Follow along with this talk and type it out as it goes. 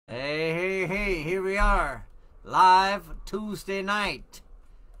hey, here we are. Live Tuesday night.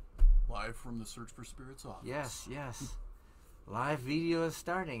 Live from the Search4Spirits office. Yes, yes. Live video is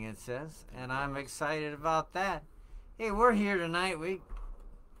starting, it says, and I'm excited about that. Hey, we're here tonight. We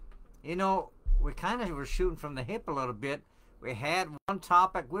kind of were shooting from the hip a little bit. We had one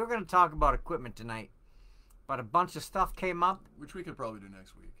topic. We were going to talk about equipment tonight, but a bunch of stuff came up. Which we could probably do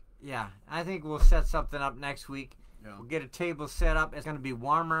next week. Yeah, I think we'll set something up next week. Yeah. We'll get a table set up. It's going to be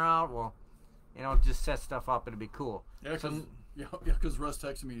warmer out. We'll, just set stuff up. It'll be cool. Yeah, because Russ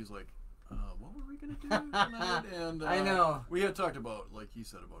texted me. He's like, what were we going to do tonight? And I know. We had talked about, like he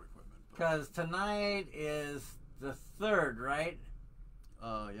said, about equipment. Because tonight is the 3rd, right?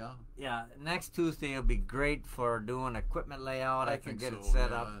 Yeah. Yeah, next Tuesday will be great for doing equipment layout. I can get it so,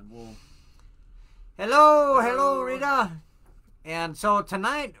 set yeah, up. We'll... Hello, Rita. And so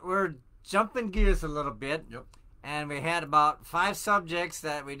tonight we're jumping gears a little bit. Yep. And we had about 5 subjects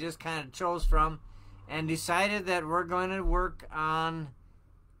that we just kind of chose from and decided that we're going to work on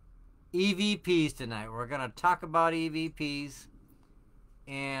EVPs tonight. We're going to talk about EVPs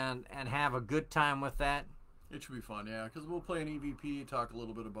and have a good time with that. It should be fun, yeah, because we'll play an EVP, talk a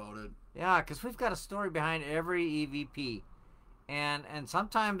little bit about it. Yeah, because we've got a story behind every EVP. And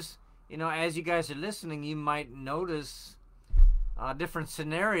sometimes, as you guys are listening, you might notice different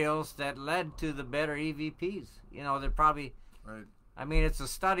scenarios that led to the better EVPs. They're probably... Right. I mean, it's a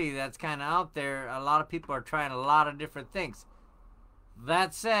study that's kind of out there. A lot of people are trying a lot of different things.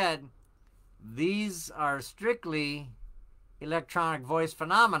 That said, these are strictly electronic voice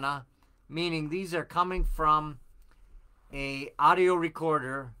phenomena, meaning these are coming from a audio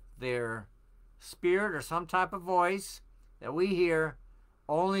recorder. They're spirit or some type of voice that we hear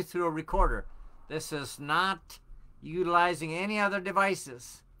only through a recorder. This is not utilizing any other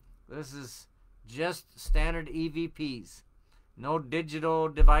devices. This is just standard EVPs. No digital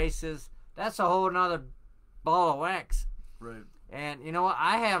devices. That's a whole nother ball of wax. Right. And you know what?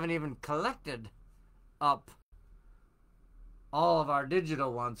 I haven't even collected up all of our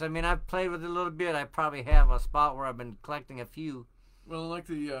digital ones. I mean, I've played with it a little bit. I probably have a spot where I've been collecting a few. Well, like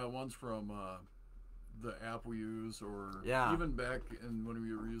the ones from the app we use, or even back when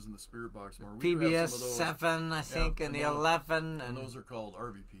we were using the Spirit Box more. PBS 7, I think, and the 11. And those are called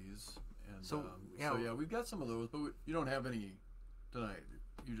RVPs. And so we've got some of those, but you don't have any tonight.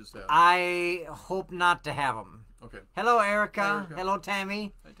 You just have... I hope not to have them. Okay. Hello, Erica. Hello,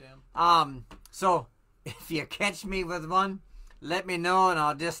 Tammy. Hi, Tam. So if you catch me with one, let me know, and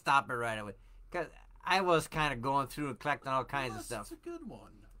I'll just stop it right away. Because I was kind of going through and collecting all kinds of stuff. That's a good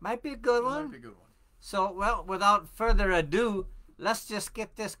one. Might be a good one. Might be a good one. So, well, without further ado, let's just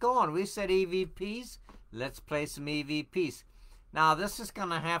get this going. We said EVPs. Let's play some EVPs. Now, this is going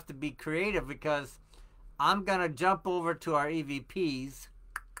to have to be creative because I'm going to jump over to our EVPs.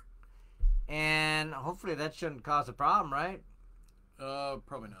 And hopefully that shouldn't cause a problem, right?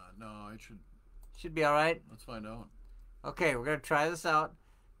 Probably not. No, it should. Should be all right. Let's find out. Okay, we're going to try this out.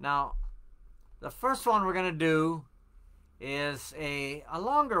 Now, the first one we're going to do is a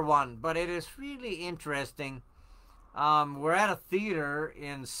longer one, but it is really interesting. We're at a theater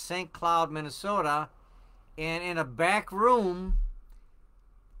in St. Cloud, Minnesota, and in a back room,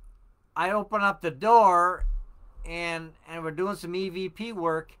 I open up the door, and we're doing some EVP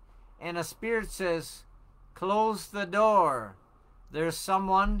work, and a spirit says, "Close the door. There's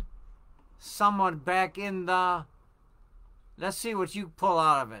someone back in the..." Let's see what you pull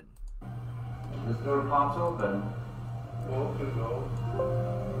out of it. This door pops open. Open door.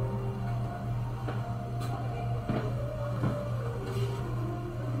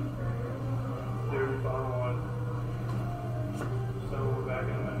 There we found one. So we're back in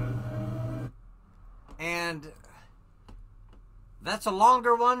a minute. And that's a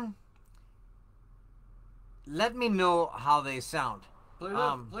longer one. Let me know how they sound. Play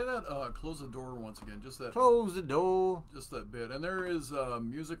that, close the door once again. Just that. Close the door. Just that bit. And there is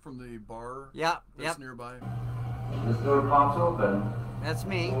music from the bar that's nearby. This door pops open. That's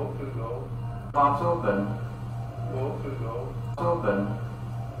me. Open door. Pops open. Open door. Open.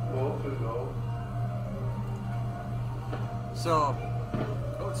 Open door. So.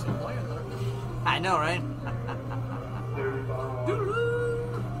 Oh, it's still playing there. I know, right? There we found one.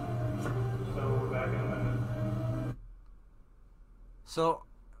 So we're back in a minute. So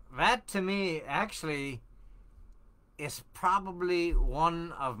that to me actually is probably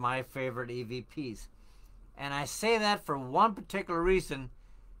one of my favorite EVPs. And I say that for one particular reason,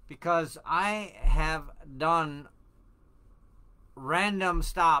 because I have done random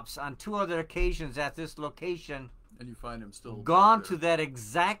stops on 2 other occasions at this location. And you find him still gone to that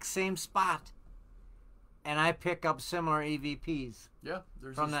exact same spot and I pick up similar EVPs. Yeah,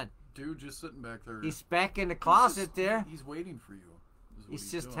 there's from this that dude just sitting back there. He's back in the closet there. He's waiting for you.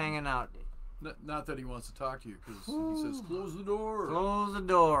 He's just hanging out. Not that he wants to talk to you, because he says, close the door. Close the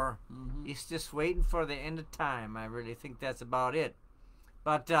door. He's just waiting for the end of time. I really think that's about it.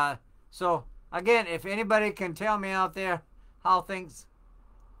 But, so, again, if anybody can tell me out there how things...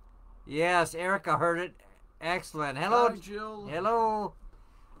 Yes, Erica heard it. Excellent. Hello, hi, Jill. Hello.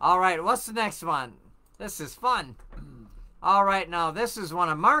 All right, what's the next one? This is fun. All right, now, this is one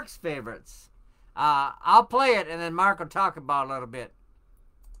of Mark's favorites. I'll play it, and then Mark will talk about it a little bit.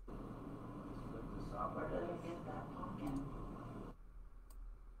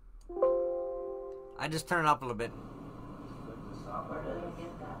 I just turn it up a little bit.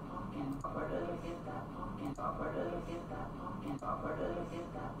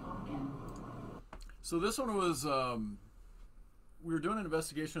 So this one was, we were doing an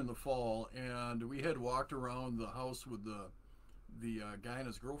investigation in the fall, and we had walked around the house with the guy and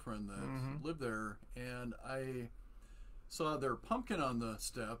his girlfriend that lived there, and I saw their pumpkin on the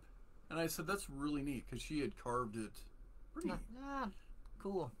step, and I said, that's really neat, because she had carved it pretty...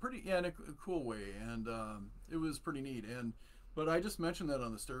 Cool. In a cool way, and it was pretty neat. But I just mentioned that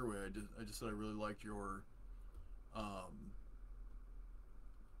on the stairway. I just said I really liked your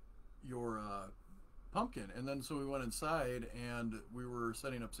pumpkin, and then so we went inside and we were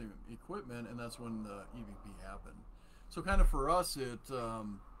setting up some equipment, and that's when the EVP happened. So kind of for us, it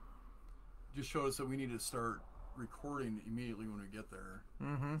just showed us that we needed to start recording immediately when we get there.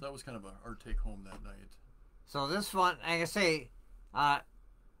 So that was kind of our take home that night. So this one, like I say,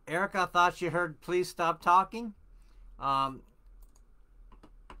 Erica thought she heard "Please Stop Talking." And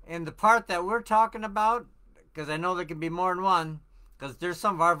the part that we're talking about, because I know there can be more than one, because there's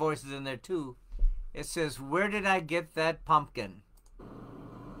some of our voices in there too. It says, "Where did I get that pumpkin?"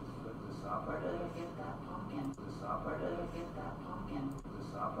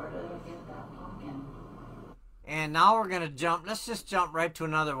 And now we're going to jump. Let's just jump right to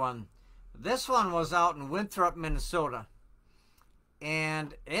another one. This one was out in Winthrop, Minnesota.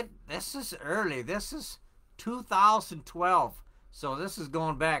 And this is early. This is 2012. So this is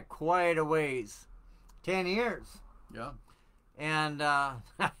going back quite a ways. 10 years. Yeah. And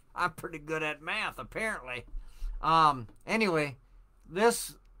I'm pretty good at math, apparently. Anyway,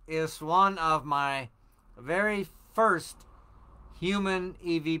 this is one of my very first human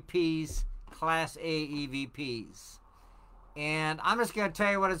EVPs, Class A EVPs. And I'm just going to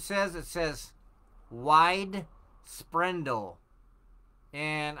tell you what it says. It says, wide sprindle.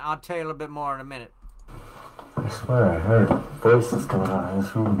 And I'll tell you a little bit more in a minute. I swear I heard voices coming out of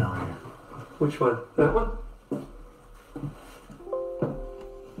this room down here. Which one? That one?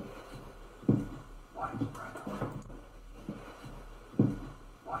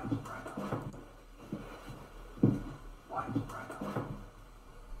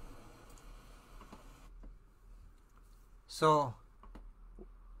 So,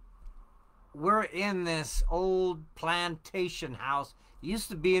 we're in this old plantation house. It used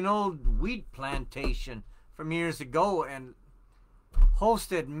to be an old wheat plantation from years ago, and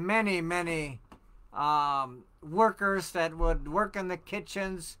hosted many, many workers that would work in the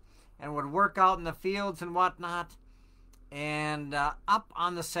kitchens and would work out in the fields and whatnot. And up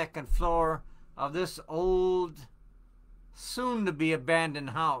on the second floor of this old, soon-to-be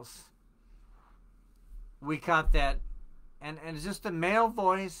abandoned house, we caught that. And it's just a male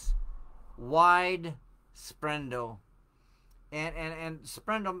voice, wide sprindle. And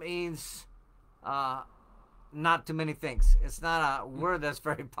sprindle means not too many things. It's not a word that's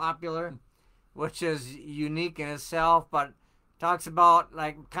very popular, which is unique in itself, but talks about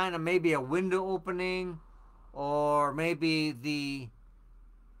like kind of maybe a window opening, or maybe the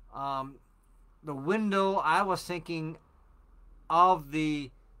window. I was thinking of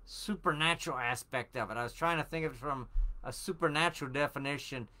the supernatural aspect of it. I was trying to think of it from a supernatural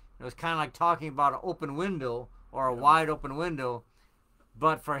definition. It was kind of like talking about an open window or a wide open window,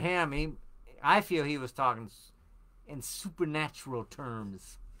 but for him, I feel he was talking in supernatural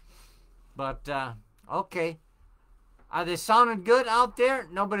terms. But okay, are they sounding good out there?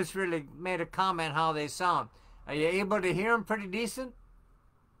 Nobody's really made a comment how they sound. Are you able to hear them pretty decent?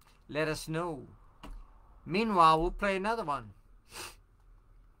 Let us know. Meanwhile, we'll play another one.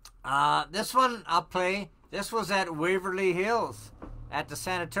 This one I'll play. This was at Waverly Hills at the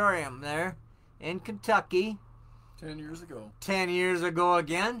sanatorium there in Kentucky. 10 years ago. 10 years ago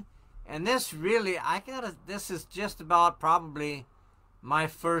again. And this really, this is just about probably my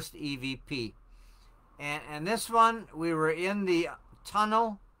first EVP. And this one, we were in the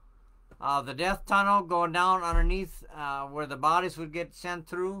tunnel, the death tunnel, going down underneath where the bodies would get sent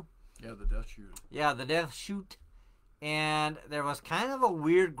through. Yeah, the death chute. Yeah, the death chute. And there was kind of a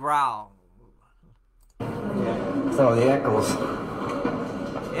weird growl. So the echoes.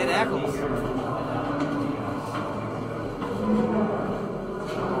 It echoes.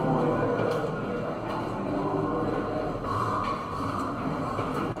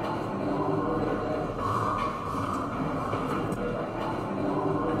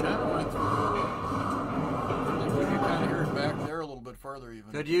 Further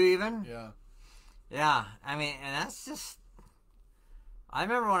even. Could you even? Yeah. Yeah. I mean, and that's just. I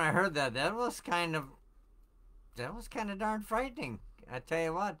remember when I heard that. That was kind of darn frightening. I tell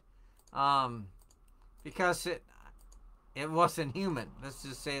you what, because it wasn't human. Let's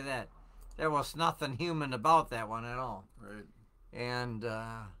just say that there was nothing human about that one at all. Right. And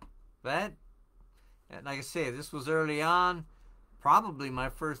like I say, this was early on, probably my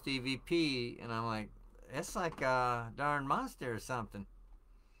first EVP, and I'm like, it's like a darn monster or something.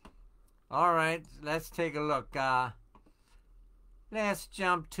 All right, let's take a look. Let's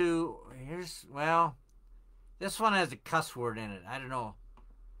jump to, this one has a cuss word in it. I don't know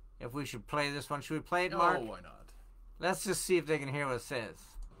if we should play this one. Should we play it, Mark? Oh, why not? Let's just see if they can hear what it says.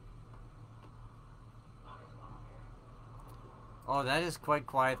 Oh, that is quite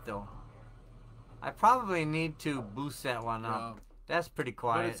quiet, though. I probably need to boost that one up. That's pretty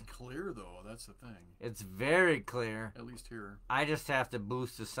quiet. But it's clear, though. That's the thing. It's very clear. At least here. I just have to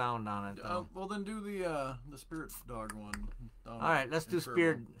boost the sound on it, though. Well, then do the spirit dog one. All right, let's do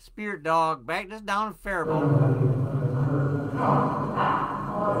spirit dog. Back this down in Faribault.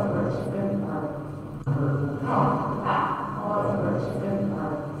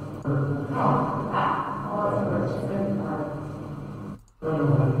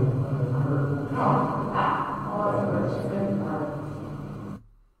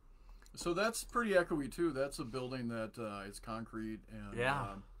 So that's pretty echoey too. That's a building that it's concrete and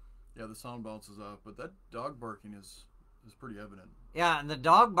yeah, the sound bounces off. But that dog barking is pretty evident. Yeah, and the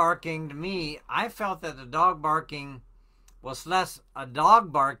dog barking, to me, I felt that the dog barking was less a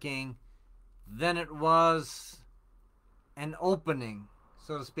dog barking than it was an opening,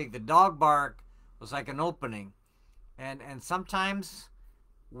 so to speak. The dog bark was like an opening, and sometimes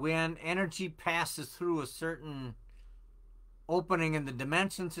when energy passes through a certain opening in the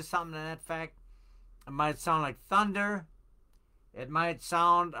dimensions or something to that fact, it might sound like thunder. It might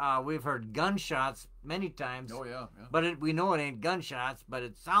sound, we've heard gunshots many times. Oh, yeah. But we know it ain't gunshots, but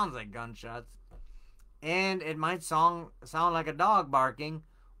it sounds like gunshots. And it might sound like a dog barking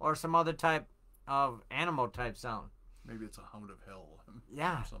or some other type of animal type sound. Maybe it's a hound of hell.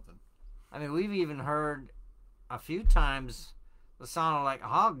 Yeah. Or something. I mean, we've even heard a few times the sound of like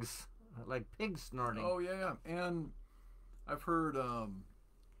hogs, like pigs snorting. Oh, yeah. And I've heard,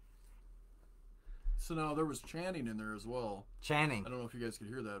 so now there was chanting in there as well. Chanting. I don't know if you guys could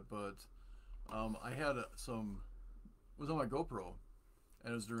hear that, but I had it was on my GoPro,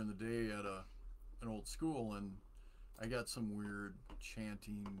 and it was during the day at an old school, and I got some weird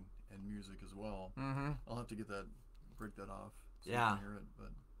chanting and music as well. Mm-hmm. I'll have to break that off so you yeah. can hear it.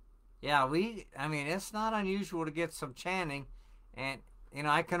 But yeah, I mean, it's not unusual to get some chanting, and,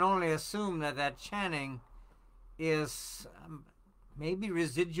 I can only assume that chanting is maybe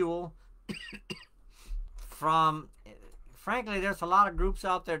residual from, frankly, there's a lot of groups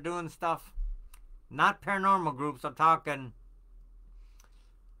out there doing stuff, not paranormal groups, I'm talking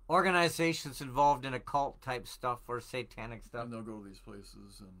organizations involved in occult type stuff or satanic stuff. And they'll go to these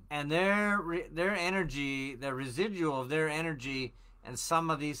places. And their energy, the residual of their energy and some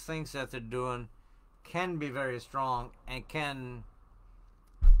of these things that they're doing can be very strong and can,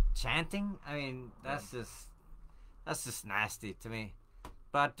 chanting, I mean, that's just nasty to me.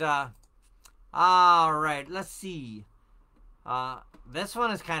 But, all right, let's see. This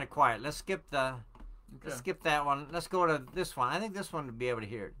one is kind of quiet. Let's skip let's skip that one. Let's go to this one. I think this one would be able to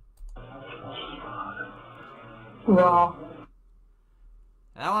hear it. Well,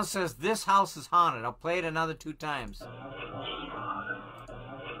 that one says, "This house is haunted." I'll play it another 2 times.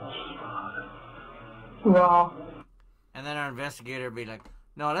 Well. And then our investigator will be like,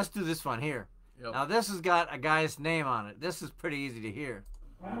 "No, let's do this one here." Yep. Now, this has got a guy's name on it. This is pretty easy to hear.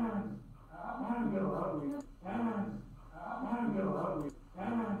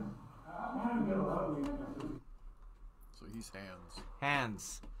 So he's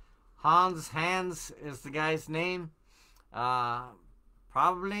Hans. Hans is the guy's name.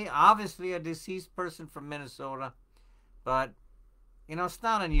 Obviously a deceased person from Minnesota. But, it's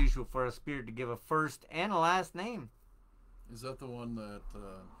not unusual for a spirit to give a first and a last name. Is that the one that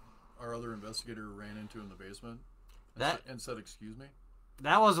our other investigator ran into in the basement and said, "Excuse me"?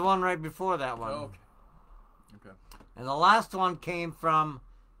 That was the one right before that one. Oh, okay. And the last one came from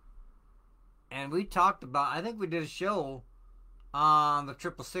And we talked about, I think we did a show on the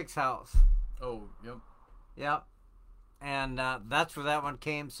 666 house. Oh, yep. Yep. And that's where that one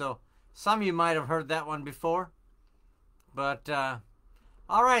came. So some of you might have heard that one before. But,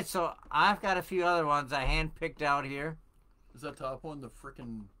 all right, so I've got a few other ones I handpicked out here. Is that top one the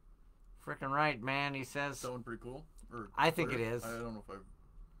frickin'... Frickin' right, man, he says. Is that one pretty cool? Or I think it is. I don't know if I've...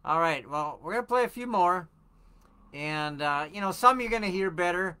 All right, well, we're going to play a few more. And, you know, some you're going to hear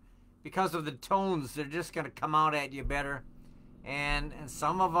better because of the tones. They're just going to come out at you better. And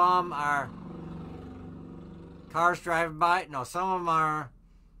some of them are cars driving by. No, some of them are...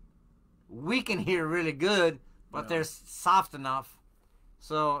 We can hear really good, but they're soft enough.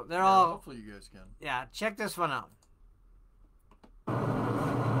 So they're all... Hopefully you guys can. Yeah, check this one out.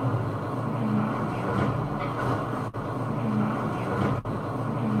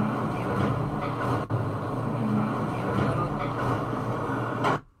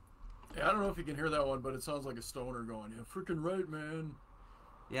 I don't know if you can hear that one, but it sounds like a stoner going, "Yeah, freaking right, man."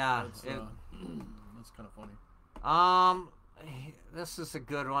 Yeah, That's kind of funny. This is a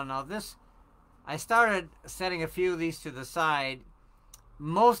good one. Now this, I started setting a few of these to the side.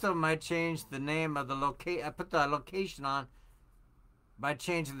 Most of them I changed the name of the location. I put the location on by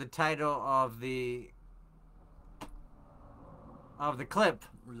changing the title of the clip.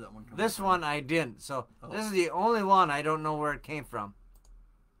 Where's that one coming This from? one I didn't. So this is the only one I don't know where it came from.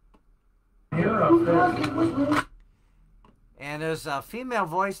 And there's a female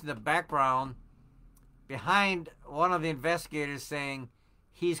voice in the background behind one of the investigators saying,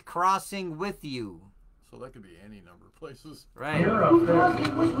 "He's crossing with you." So that could be any number of places. Right.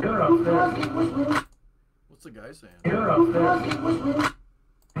 What's the guy saying?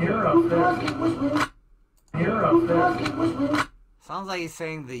 Sounds like he's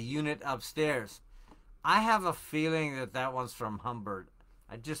saying the unit upstairs. I have a feeling that that one's from Humbert.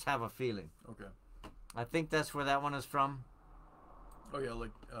 I just have a feeling. Okay. I think that's where that one is from. Oh yeah,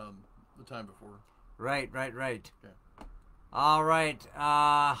 like the time before. Right. Okay. All right.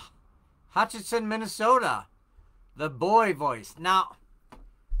 Hutchinson, Minnesota. The boy voice. Now,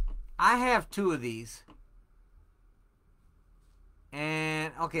 I have two of these.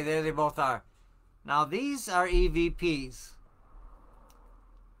 And, okay, there they both are. Now, these are EVPs.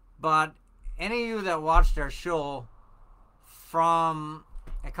 But any of you that watched our show from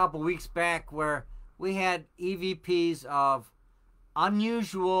a couple weeks back where we had EVPs of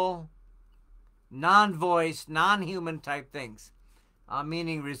unusual, non-voice, non-human type things.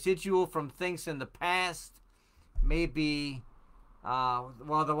 Meaning residual from things in the past. Maybe,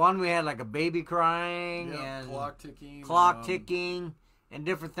 well, the one we had like a baby crying and clock ticking and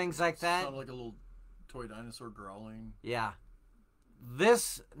different things like that. Sounded like a little toy dinosaur growling. Yeah.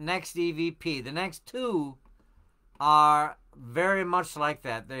 This next EVP, the next two are very much like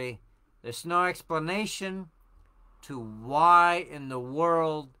that. There's no explanation to why in the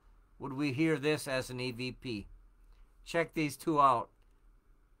world would we hear this as an EVP. Check these two out.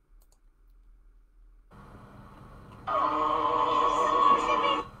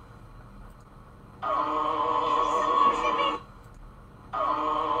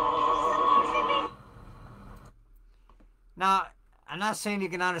 Now, I'm not saying you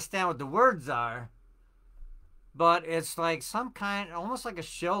can understand what the words are, but it's like some kind, almost like a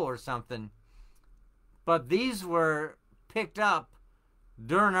show or something. But these were picked up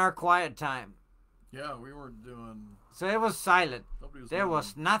during our quiet time. Yeah, we weren't doing... So it was silent. There moving.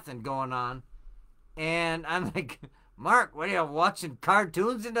 was nothing going on. And I'm like, "Mark, what are you watching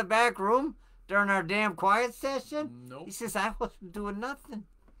cartoons in the back room during our damn quiet session?" Nope. He says, "I wasn't doing nothing."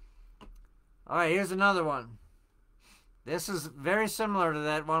 All right, here's another one. This is very similar to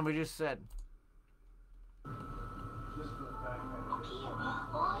that one we just said.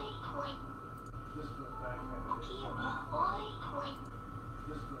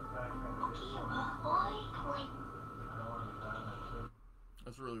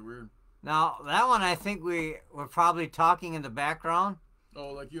 That's really weird. Now, that one I think we were probably talking in the background. Oh,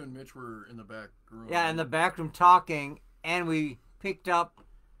 like you and Mitch were in the back room. Yeah, in the back room talking, and we picked up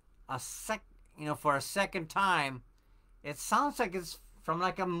for a second time. It sounds like it's from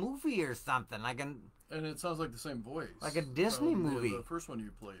like a movie or something, and it sounds like the same voice, like a Disney movie. The first one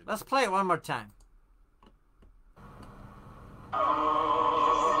you played. Let's play it one more time.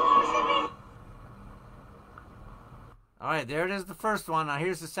 All right, there it is, the first one. Now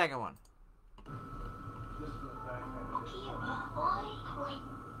here's the second one.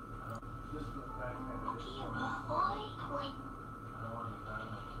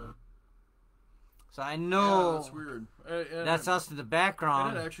 So I know that's weird. That's us in the background.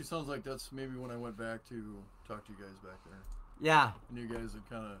 And it actually sounds like that's maybe when I went back to talk to you guys back there. Yeah. And you guys had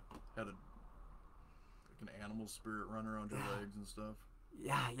kind of had a an animal spirit running around your legs and stuff.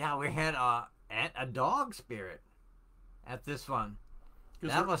 Yeah, we had a dog spirit at this one.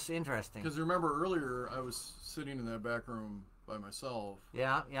 That was interesting. Because remember earlier, I was sitting in that back room by myself.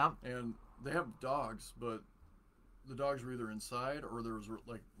 Yeah. And they have dogs, but the dogs were either inside or there was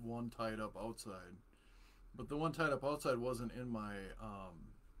like one tied up outside. But the one tied up outside wasn't in my,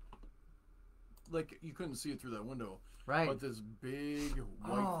 like you couldn't see it through that window. Right. But this big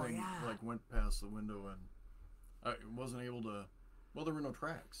white thing like went past the window and I wasn't able to, well, there were no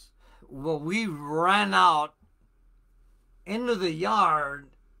tracks. Well, we ran out into the yard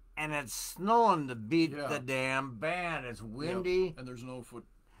and it's snowing to beat the damn band. It's windy. Yep. And there's no foot.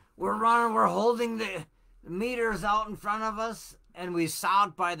 We're running, we're holding the meters out in front of us and we saw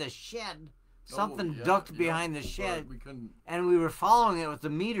it by the shed. Something ducked behind the shed. We couldn't. And we were following it with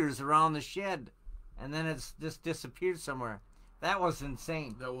the meters around the shed. And then it's just disappeared somewhere. That was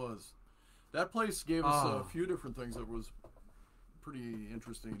insane. That was. That place gave us a few different things that was pretty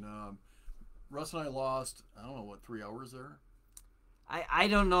interesting. Russ and I lost, I don't know, what, 3 hours there? I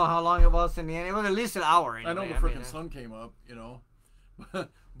don't know how long it was in the end. It was at least an hour anyway. I know the freaking sun came up, you know.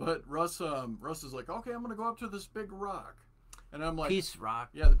 But Russ is like, okay, I'm going to go up to this big rock. And I'm like... Peace Rock.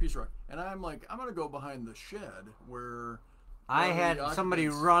 Yeah, the Peace Rock. And I'm like, I'm going to go behind the shed where... I had somebody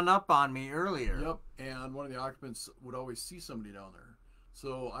run up on me earlier. Yep, and one of the occupants would always see somebody down there.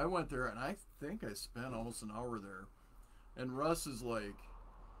 So I went there, and I think I spent almost an hour there. And Russ is like,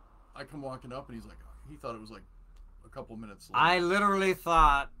 I come walking up, and he's like, he thought it was like a couple minutes late. I literally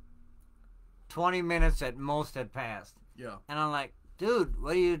thought 20 minutes at most had passed. Yeah. And I'm like, dude,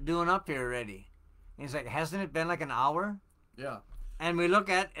 what are you doing up here already? And he's like, hasn't it been like an hour? Yeah. And we look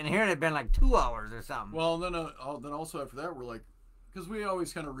at, and here it had been like 2 hours or something. Well, then also after that, we're like, because we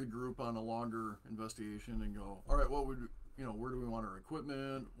always kind of regroup on a longer investigation and go, all right, what would, where do we want our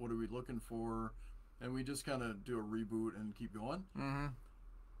equipment? What are we looking for? And we just kind of do a reboot and keep going. Mm-hmm.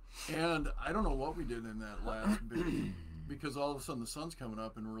 And I don't know what we did in that last bit, because all of a sudden the sun's coming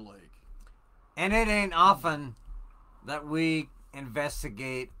up and we're like... And it ain't often that we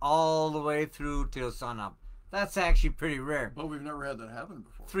investigate all the way through till sunup. That's actually pretty rare. But we've never had that happen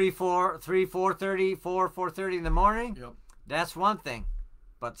before. 4:30 in the morning? Yep. That's one thing.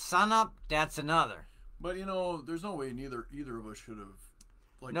 But sunup, that's another. But, there's no way either of us should have,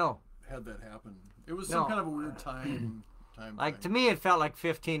 had that happen. It was some kind of a weird time like, thing. To me, it felt like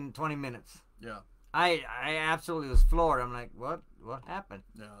 15, 20 minutes. Yeah. I absolutely was floored. I'm like, what happened?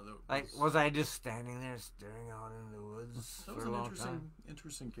 Yeah. Was I just standing there staring out in the woods that for was a long an time?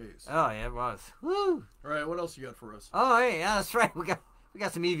 interesting case. Oh, yeah, it was. Woo! All right, what else you got for us? Oh, hey, yeah, that's right. We got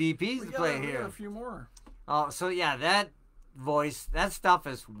some EVPs to play here. We got a few more. Oh, so yeah, that voice, that stuff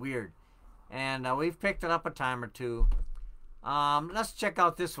is weird. And we've picked it up a time or two. Let's check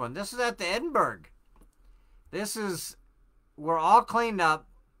out this one. This is at the Edinburgh. We're all cleaned up.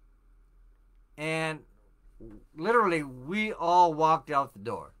 And literally, we all walked out the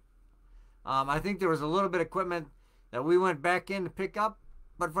door. I think there was a little bit of equipment that we went back in to pick up.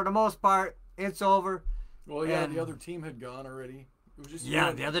 But for the most part, it's over. Well, yeah, the other team had gone already. It was just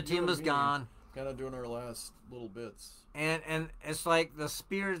the other team was gone. Kind of doing our last little bits. And it's like the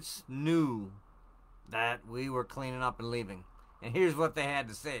spirits knew that we were cleaning up and leaving. And here's what they had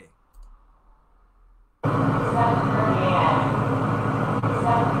to say.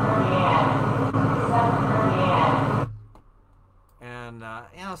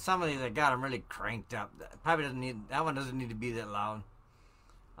 And some of these I got them really cranked up. That one doesn't need to be that loud.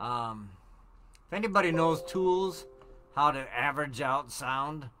 If anybody knows tools, how to average out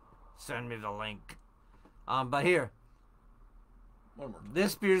sound, send me the link. But here, One more.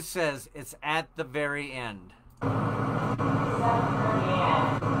 This spirit says it's at the very end.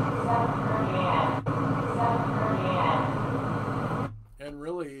 And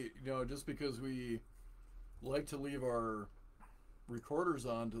really, just because we like to leave our recorders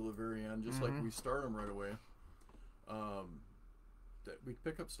on till the very end, just like we start them right away, that we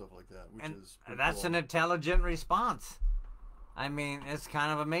pick up stuff like that, which is pretty that's cool. an intelligent response. I mean, it's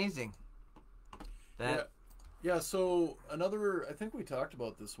kind of amazing. Yeah, so another, I think we talked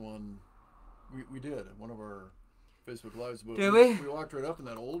about this one. We did at one of our Facebook Lives. But did we? We walked right up and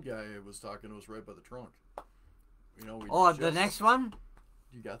that old guy was talking to us right by the trunk. The next one?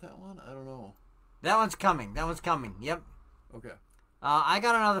 You got that one? I don't know. That one's coming. Yep. Okay. I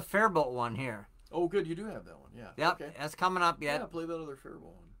got another Fairbolt one here. Oh, good. You do have that one. Yeah. Yep. Okay. That's coming up yet. Yeah, play that other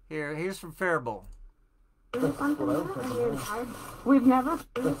Fairbolt one. Here's from Fairbolt. We've never.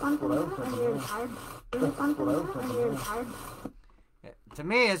 To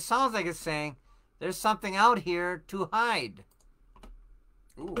me, it sounds like it's saying there's something out here to hide.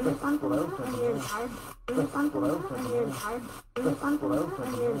 Ooh.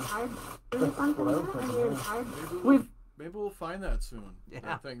 Maybe we'll find that soon. Yeah.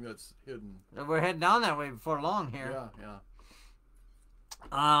 That thing that's hidden. We're heading down that way before long here. Yeah.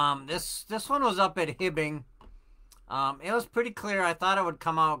 This one was up at Hibbing. It was pretty clear. I thought it would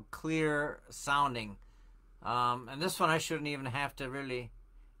come out clear sounding. And this one I shouldn't even have to really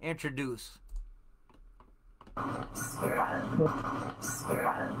introduce.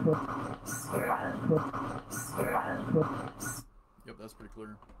 Yep, that's pretty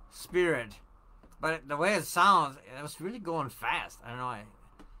clear. Spirit. But the way it sounds, it was really going fast. I don't know.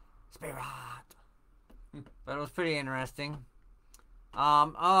 Spirit. But it was pretty interesting.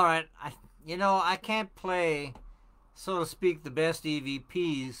 All right. I can't play, so to speak, the best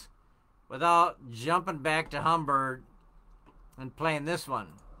EVPs without jumping back to Humbird and playing this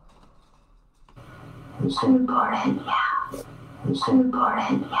one. Important, yeah.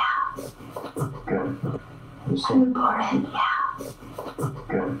 Important, yeah. Good. Important, yeah.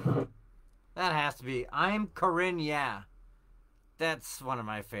 Good. That has to be I'm Corinne, yeah. That's one of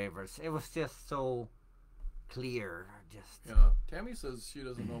my favorites. It was just so clear. Yeah. Tammy says she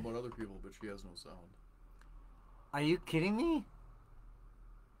doesn't know about other people, but she has no sound. Are you kidding me?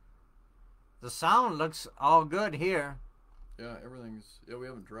 The sound looks all good here. Yeah, we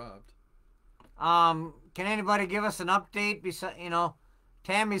haven't dropped. Can anybody give us an update?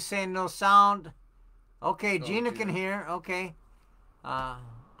 Tammy's saying no sound. Okay, Gina can hear. Okay. So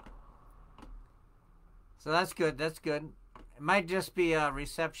that's good. That's good. It might just be a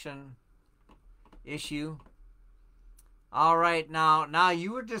reception issue. All right, now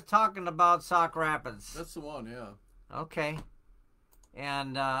you were just talking about Sauk Rapids. That's the one, yeah. Okay.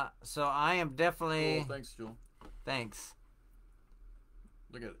 And so I am definitely. Cool. Thanks, Joel. Thanks.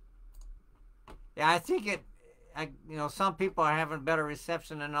 Look at it. Yeah, I think some people are having better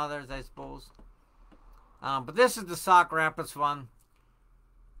reception than others, I suppose. But this is the Sauk Rapids one.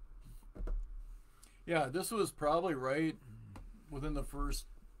 Yeah, this was probably right within the first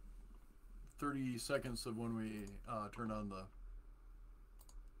 30 seconds of when we turned on the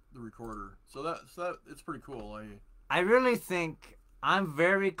recorder. So that it's pretty cool. I really think I'm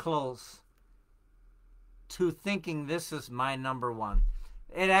very close to thinking this is my number one.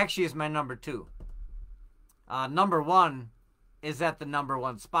 It actually is my number two. Number one is at the number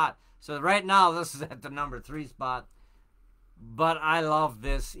one spot. So right now this is at the number 3 spot. But I love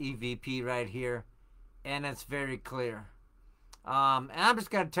this EVP right here. And it's very clear. And I'm just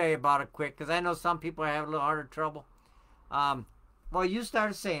going to tell you about it quick because I know some people have a little harder trouble. Well, you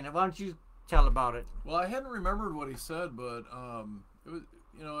started saying it. Why don't you tell about it? Well, I hadn't remembered what he said, but it was,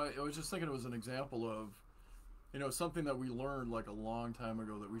 I was just thinking it was an example of, something that we learned like a long time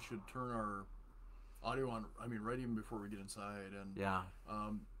ago that we should turn our audio on. I mean, right even before we get inside. And yeah,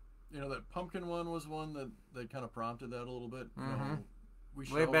 that pumpkin one was one that kind of prompted that a little bit. Mm-hmm. We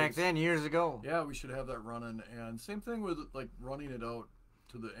should way back then, years ago. Yeah, we should have that running. And same thing with like running it out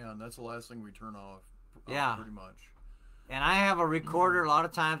to the end. That's the last thing we turn off. Yeah, pretty much. And I have a recorder. A lot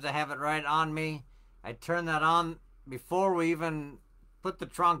of times I have it right on me. I turn that on before we even put the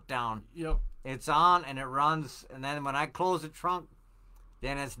trunk down. Yep. It's on and it runs, and then when I close the trunk,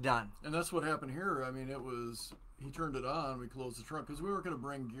 then it's done. And that's what happened here. I mean, he turned it on, we closed the trunk, because we weren't going to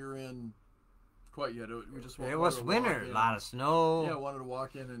bring gear in quite yet. We just it was winter, a lot of snow. Yeah, wanted to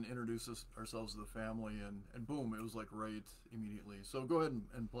walk in and introduce ourselves to the family, and boom, it was like right immediately. So go ahead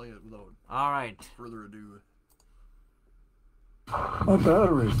and play it without all right further ado. My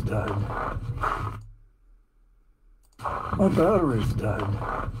battery's dead. My battery's dead.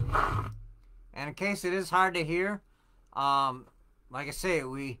 And in case it is hard to hear, like I say,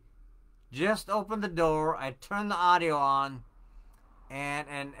 we just opened the door. I turned the audio on, and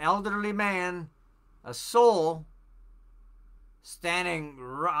an elderly man, a soul, standing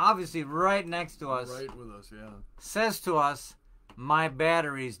obviously right next to us, right with us, yeah, says to us, "My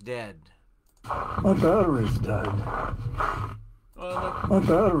battery's dead." My battery's dead. My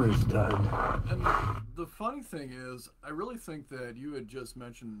battery's dead. And the funny thing is, I really think that you had just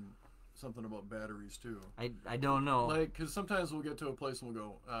mentioned something about batteries too. I don't know. Like, because sometimes we'll get to a place and we'll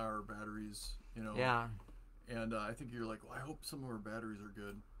go, our batteries, Yeah. And I think you're like, well, I hope some of our batteries are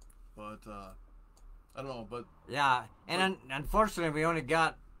good. But, I don't know, but... Yeah, and unfortunately we only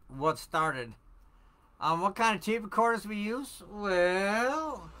got what started. What kind of tape recorders we use?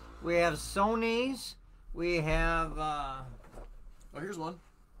 Well, we have Sony's. We have, Oh, here's one.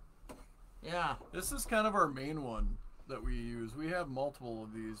 Yeah. This is kind of our main one that we use. We have multiple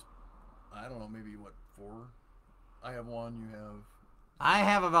of these. I don't know, maybe, 4? I have one, you have I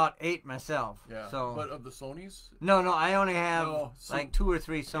have about 8 myself. Yeah. So. But of the Sonys? No, I only have So- like 2 or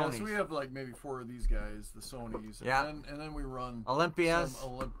 3 Yeah, Sonys. so we have like maybe 4 of these guys, the Sonys. Yeah. And then we run Olympias.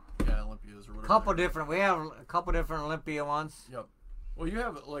 some Olympias or whatever. Couple different. We have a couple different Olympia ones. Yep. Well, you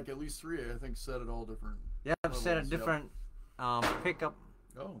have like at least 3, I think, set at all different. Yeah, I've set a levels, yep. different pickup.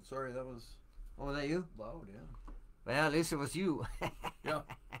 Oh, sorry, that was What was that, you? loud. Yeah. Well, at least it was you. Yeah.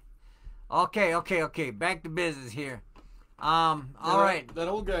 Okay. Back to business here. All right. That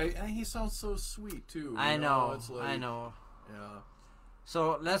old guy, he sounds so sweet too. I know. It's like, I know. Yeah.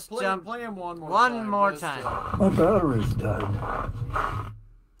 So let's Play him one more one time. more just, time. My battery's done.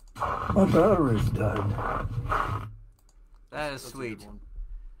 My battery's done. That is that's a sweet. good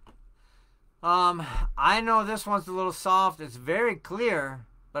one. I know this one's a little soft. It's very clear,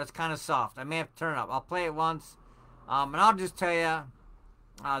 but it's kind of soft. I may have to turn it up. I'll play it once. And I'll just tell you,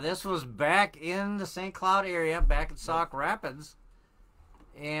 this was back in the St. Cloud area, back at Sauk Rapids.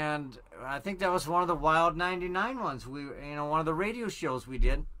 And I think that was one of the Wild 99 ones. One of the radio shows we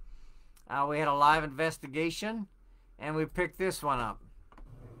did. We had a live investigation, and we picked this one up.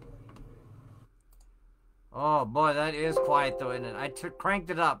 Oh, boy, that is quiet, though, isn't it? I cranked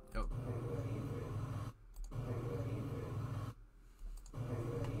it up. Yep.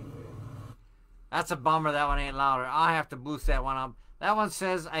 That's a bummer that one ain't louder. I'll have to boost that one up. That one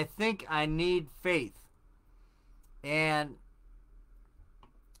says, I think I need faith. And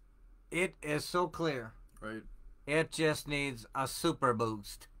it is so clear. Right. It just needs a super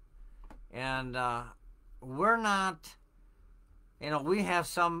boost. And we're not, we have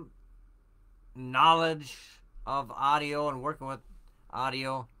some knowledge of audio and working with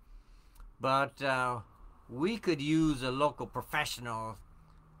audio. But we could use a local professional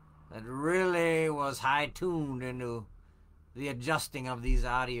that really was high-tuned into the adjusting of these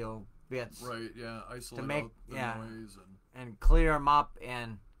audio bits. Right, yeah. Isolate To make- out the yeah. noise. And clear them up,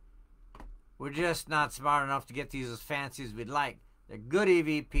 and we're just not smart enough to get these as fancy as we'd like. They're good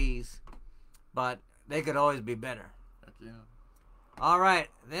EVPs, but they could always be better. Heck yeah. All right,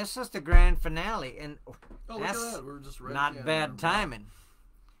 this is the grand finale, and Oh, look that's at that. We're just right not at the bad end. timing.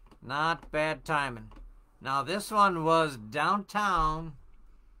 Not bad timing. Now, this one was downtown.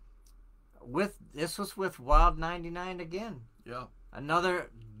 This was with Wild 99 again. Yeah.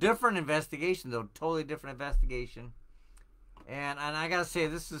 Another different investigation, though, totally different investigation. And I gotta say,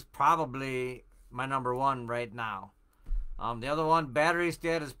 this is probably my number 1 right now. The other one, Battery's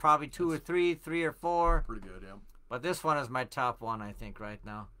Dead, is probably 2 or 3 or 4. Pretty good, yeah. But this one is my top 1, I think, right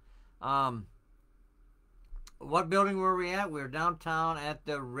now. What building were we at? We were downtown at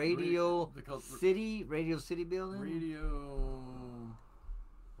the Radio City building.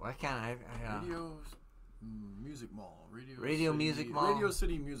 Why can't I? Radio Music Mall. Radio Music Mall. Radio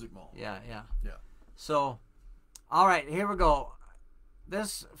City Music Mall. Yeah. Yeah. So, all right, here we go.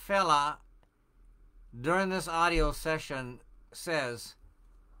 This fella, during this audio session, says,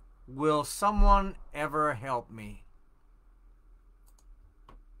 "Will someone ever help me?"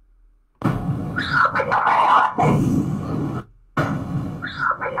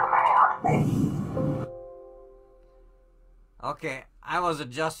 Okay, I was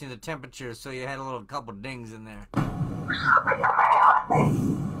adjusting the temperature so you had a couple dings in there.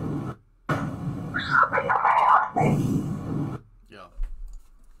 Yeah.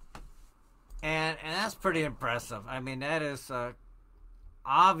 And that's pretty impressive. I mean, that is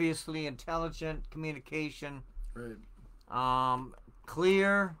obviously intelligent communication. Right.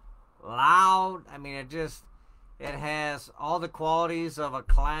 Clear, loud. I mean, it has all the qualities of a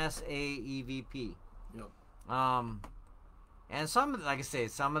Class A EVP. Yep. And like I say,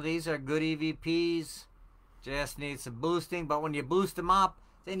 some of these are good EVPs. Just need some boosting, but when you boost them up,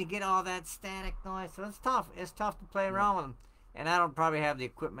 then you get all that static noise. So it's tough. It's tough to play around with them. And I don't probably have the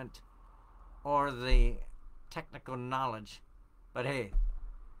equipment or the technical knowledge. But hey,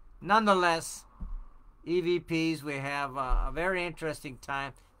 nonetheless, EVPs, we have a very interesting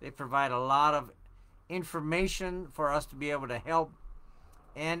time. They provide a lot of information for us to be able to help.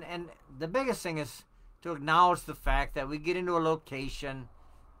 And the biggest thing is to acknowledge the fact that we get into a location,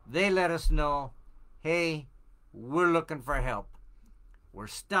 they let us know, hey, we're looking for help. We're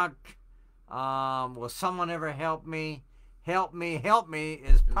stuck. Will someone ever help me? Help me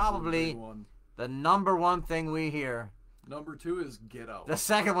is probably the number 1 thing we hear. Number 2 is get out. The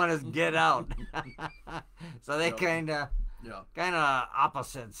second one is get out. So they kind of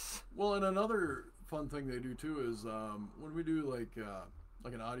opposites. Well, and another fun thing they do too is when we do like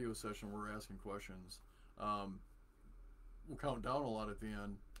an audio session where we're asking questions, we'll count down a lot at the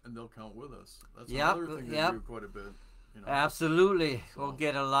end, and they'll count with us. That's another thing they do quite a bit. Absolutely. So. We'll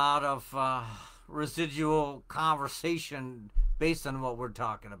get a lot of residual conversation based on what we're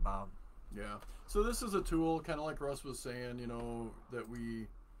talking about. Yeah. So this is a tool, kind of like Russ was saying, that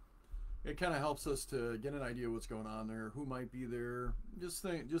it kind of helps us to get an idea of what's going on there, who might be there, just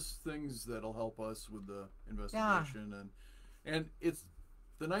things that'll help us with the investigation. And it's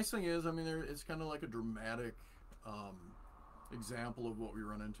the nice thing is, I mean, it's kind of like a dramatic example of what we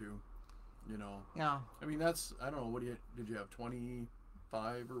run into, Yeah. I mean, that's, I don't know, did you have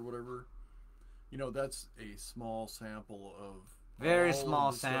 25 or whatever? That's a small sample of very all small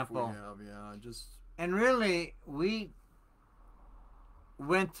of the stuff sample. we have, yeah, And really, we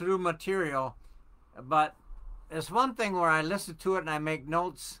went through material, but there's one thing where I listen to it and I make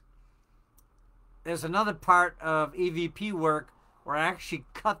notes. There's another part of EVP work where I actually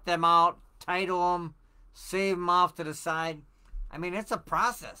cut them out, title them, save them off to the side. I mean, it's a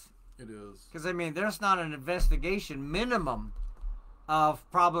process. It is. Because, I mean, there's not an investigation minimum of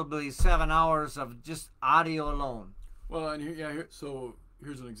probably 7 hours of just audio alone. Well, and so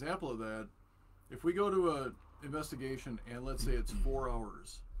here's an example of that. If we go to a investigation and let's say it's 4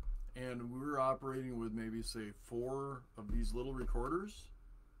 hours, and we're operating with maybe say 4 of these little recorders,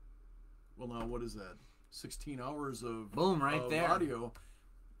 well, now what is that? 16 hours of boom right of there audio,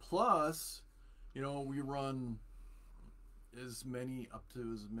 plus, we run as many I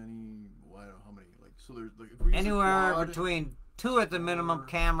don't know how many, like, so there's like, if we use a anywhere quad, between 2 at the minimum 4,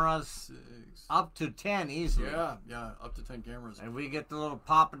 cameras 6, up to 10 easily. yeah, up to 10 cameras. And we get the little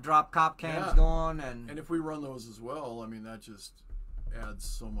pop and drop cop cams Yeah. going, And if we run those as well, I mean, that just adds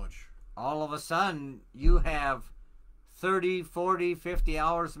so much. all of a sudden you have 30, 40, 50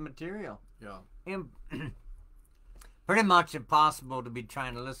 hours of material. Yeah. Pretty much impossible to be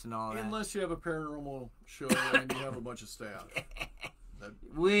trying to listen to all that. Unless you have a paranormal show and you have a bunch of staff.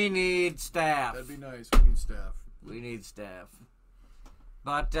 We need staff. That'd be nice. We need staff. We need staff.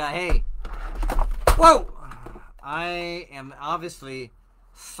 But, hey. Whoa! I am obviously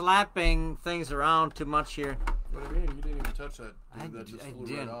slapping things around too much here. What do you mean? You didn't even touch that. That just I flew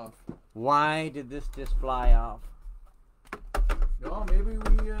didn't. right off. Why did this just fly off? No, maybe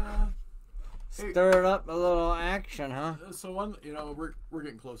we, Stirred up a little action, huh? So we're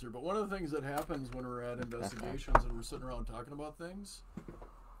getting closer, but one of the things that happens when we're at investigations and we're sitting around talking about things,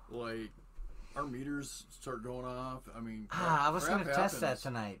 like our meters start going off. I mean, I was going to crap test that happens.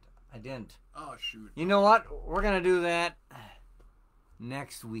 tonight. I didn't. Oh shoot! You know what? We're going to do that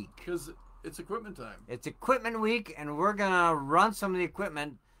next week. Because it's equipment time. It's equipment week, and we're going to run some of the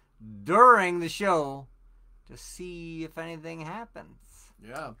equipment during the show to see if anything happens.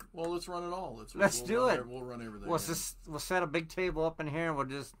 Yeah. Well, let's run it all. Let's do it. We'll run everything. We'll set a big table up in here, and we'll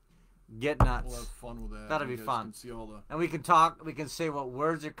just get nuts. We'll have fun with that. That'll You be guys fun. can see all the... And we can talk. We can say what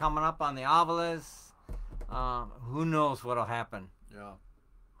words are coming up on the obelisk. Who knows what'll happen? Yeah.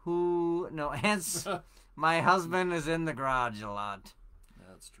 Hence, my husband is in the garage a lot.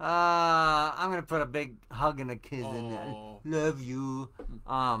 That's true. I'm gonna put a big hug and a kiss in there. Oh. Love you.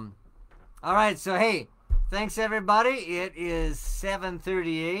 All right. So hey, thanks everybody. It is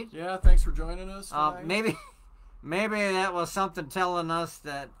 7:38. Yeah. Thanks for joining us. tonight. Maybe that was something telling us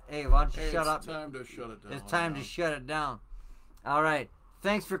that hey, why don't you shut up? It's time to shut it down. It's time to shut it down. All right.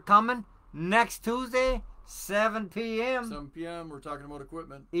 Thanks for coming. Next Tuesday, 7 p.m. 7 p.m. We're talking about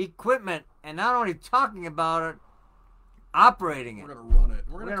equipment. Equipment, and not only talking about it, operating it. We're gonna run it.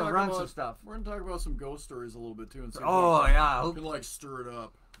 We're gonna run some stuff. We're gonna talk about some ghost stories a little bit too. And see if Oh we yeah, can like stir it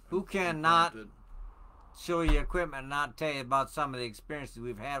up. who cannot show you equipment and not tell you about some of the experiences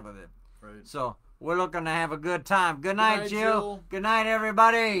we've had with it? Right. So we're looking to have a good time. Good night, Jill. Good night,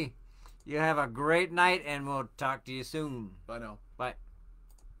 everybody. You have a great night, and we'll talk to you soon. Bye now.